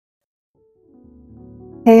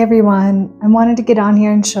Hey everyone, I wanted to get on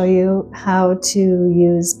here and show you how to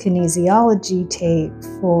use kinesiology tape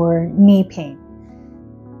for knee pain.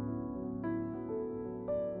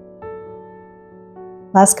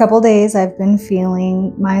 Last couple days I've been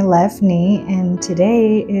feeling my left knee, and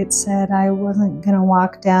today it said I wasn't going to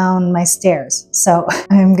walk down my stairs. So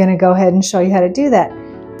I'm going to go ahead and show you how to do that.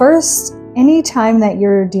 First, anytime that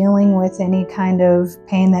you're dealing with any kind of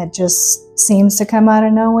pain that just seems to come out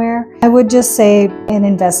of nowhere, I would just say an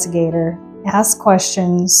investigator. Ask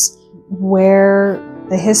questions where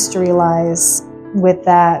the history lies with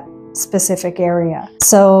that specific area.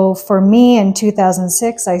 So for me in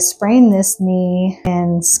 2006, I sprained this knee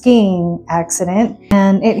in a skiing accident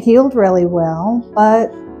and it healed really well,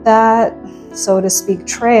 but that, so to speak,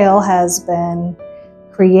 trail has been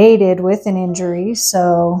created with an injury.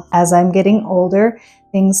 So as I'm getting older,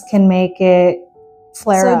 things can make it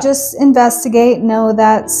flare up. So just investigate, know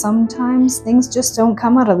that sometimes things just don't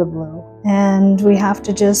come out of the blue, and we have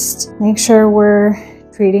to just make sure we're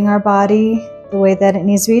treating our body the way that it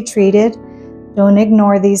needs to be treated. Don't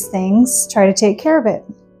ignore these things, try to take care of it.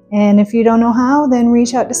 And if you don't know how, then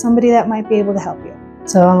reach out to somebody that might be able to help you.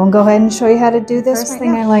 So I'm gonna go ahead and show you how to do this. First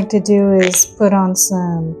thing I like to do is put on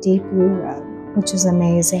some Deep Blue Rub, which is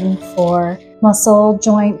amazing for muscle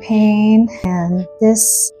joint pain. And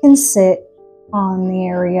this can sit on the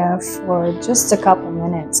area for just a couple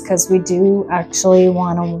minutes because we do actually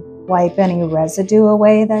want to wipe any residue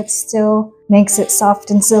away that still makes it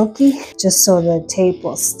soft and silky, just so the tape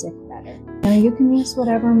will stick better. Now you can use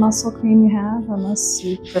whatever muscle cream you have, unless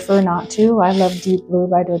you prefer not to. I love Deep Blue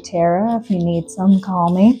by doTERRA. If you need some,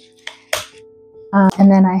 call me. And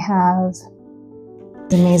then I have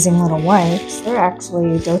amazing little wipes. They're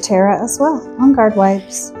actually doTERRA as well. On guard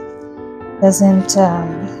wipes. Doesn't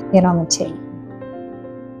get on the tape.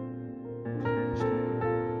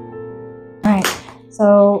 Alright,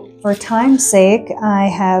 so for time's sake, I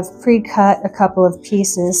have pre-cut a couple of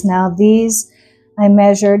pieces. Now these I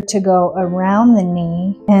measured to go around the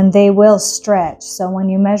knee, and they will stretch. So when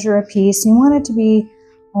you measure a piece, you want it to be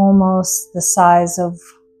almost the size of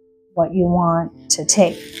what you want to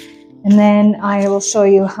take. And then I will show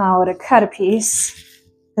you how to cut a piece,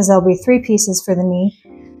 because there'll be 3 pieces for the knee.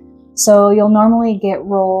 So you'll normally get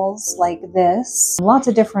rolls like this, lots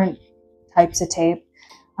of different types of tape.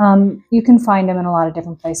 You can find them in a lot of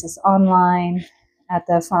different places, online, at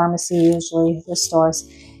the pharmacy, usually the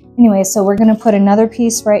stores. Anyway, so we're going to put another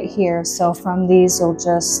piece right here. So from these, you'll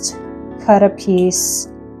just cut a piece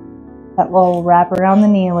that will wrap around the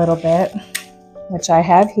knee a little bit, which I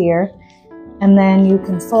have here. And then you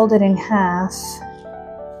can fold it in half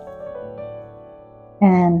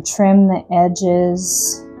and trim the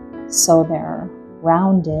edges so they're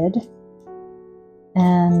rounded.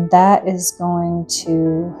 And that is going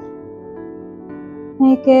to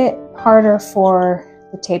make it harder for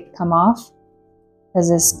the tape to come off, because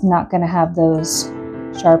it's not going to have those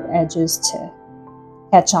sharp edges to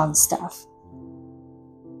catch on stuff.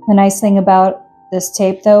 The nice thing about this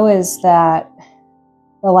tape though is that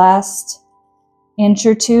the last inch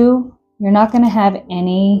or two, you're not going to have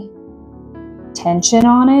any tension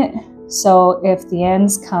on it. So if the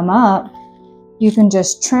ends come up, you can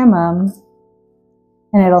just trim them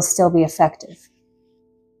and it'll still be effective.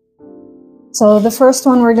 So the first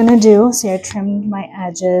one we're going to do, see I trimmed my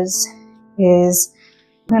edges, is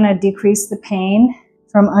I'm going to decrease the pain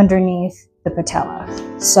from underneath the patella.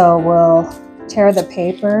 So we'll tear the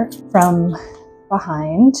paper from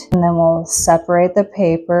behind, and then we'll separate the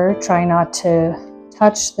paper. Try not to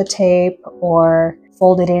touch the tape or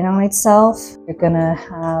fold it in on itself. You're going to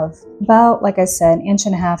have about, like I said,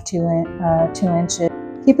 1.5 to 2 inches.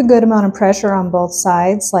 Keep a good amount of pressure on both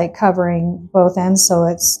sides, like covering both ends so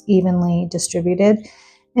it's evenly distributed.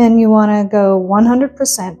 And you want to go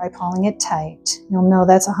 100% by pulling it tight. You'll know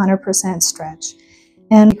that's 100% stretch.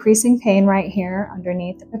 And decreasing pain right here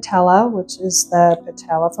underneath the patella, which is the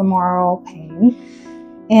patellofemoral pain.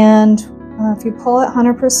 And if you pull it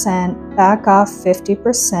 100%, back off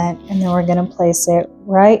 50%, and then we're going to place it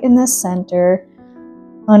right in the center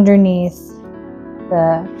underneath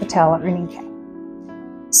the patella or kneecap.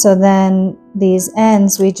 So then these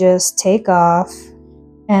ends we just take off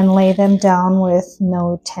and lay them down with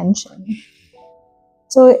no tension.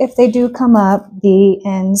 So if they do come up, the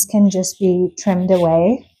ends can just be trimmed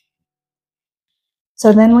away.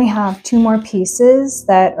 So then we have 2 more pieces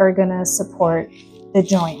that are going to support the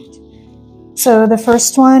joint. So the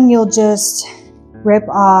first one, you'll just rip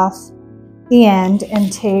off the end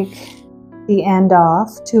and take the end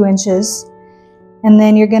off 2 inches. And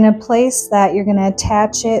then you're going to place that, you're going to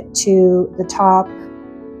attach it to the top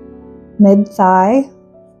mid-thigh,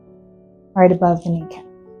 right above the kneecap.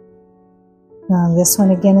 Now this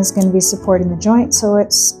one again is going to be supporting the joint, so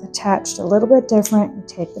it's attached a little bit different. You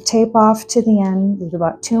take the tape off to the end, leave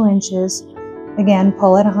about 2 inches. Again,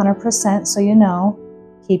 pull it 100% so you know.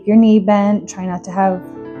 Keep your knee bent, try not to have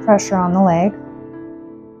pressure on the leg.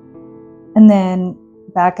 And then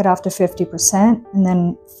back it off to 50% and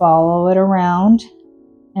then follow it around.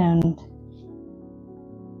 And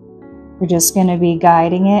we're just going to be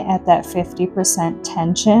guiding it at that 50%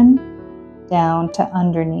 tension down to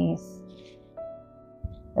underneath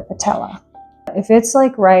the patella. If it's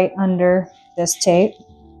like right under this tape,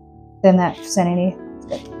 then that vicinity is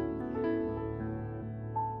good.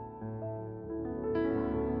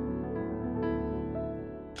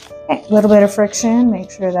 Okay, a little bit of friction, make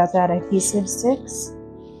sure that that adhesive sticks.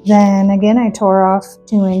 Then again, I tore off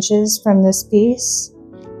 2 inches from this piece,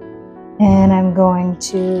 and I'm going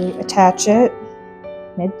to attach it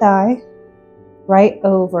mid-thigh right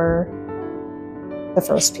over the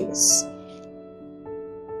first piece.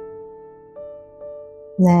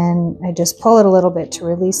 Then I just pull it a little bit to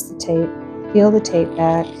release the tape, peel the tape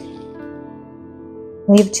back,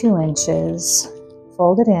 leave 2 inches,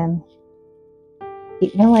 fold it in,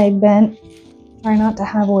 keep my leg bent, try not to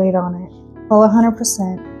have weight on it, pull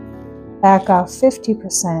 100%, back off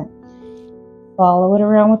 50%, follow it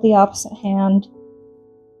around with the opposite hand,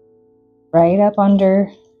 right up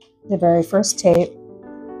under the very first tape,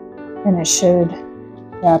 and it should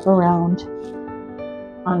wrap around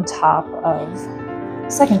on top of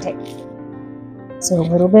second tape. So a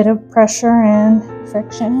little bit of pressure and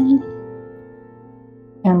friction.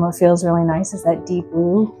 And what feels really nice is that deep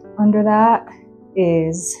blue under that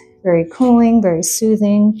is very cooling, very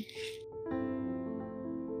soothing.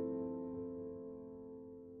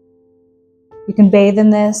 You can bathe in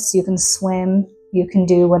this, you can swim, you can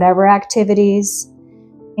do whatever activities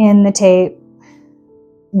in the tape.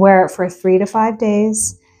 Wear it for 3 to 5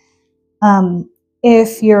 days.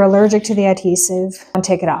 If you're allergic to the adhesive,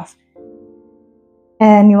 take it off.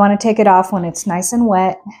 And you want to take it off when it's nice and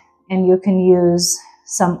wet, and you can use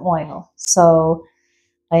some oil. So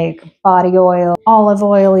like body oil, olive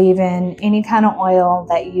oil even, any kind of oil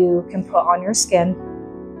that you can put on your skin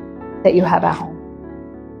that you have at home.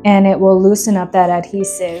 And it will loosen up that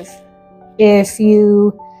adhesive. If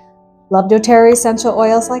you love doTERRA essential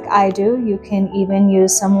oils like I do, you can even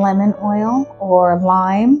use some lemon oil or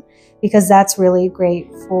lime, because that's really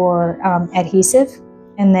great for adhesive.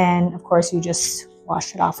 And then of course you just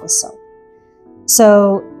wash it off with soap.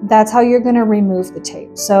 So that's how you're going to remove the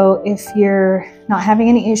tape. So if you're not having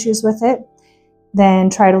any issues with it, then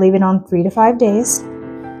try to leave it on 3 to 5 days.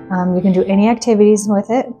 You can do any activities with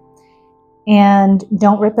it, and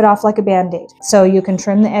don't rip it off like a Band-Aid. So you can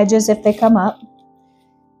trim the edges if they come up.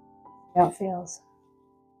 How it feels.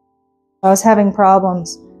 I was having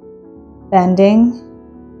problems bending.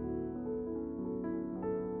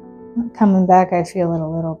 Coming back, I feel it a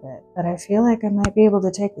little bit, but I feel like I might be able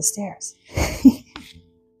to take the stairs.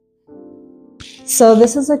 So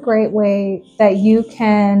this is a great way that you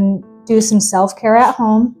can do some self-care at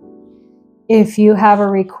home. If you have a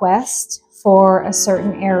request for a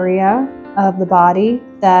certain area of the body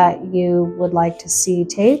that you would like to see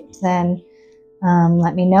taped, then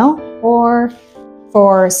let me know. Or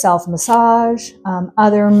for self-massage,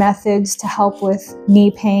 other methods to help with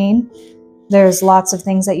knee pain, there's lots of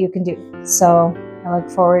things that you can do. So I look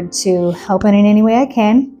forward to helping in any way I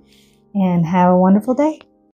can, and have a wonderful day.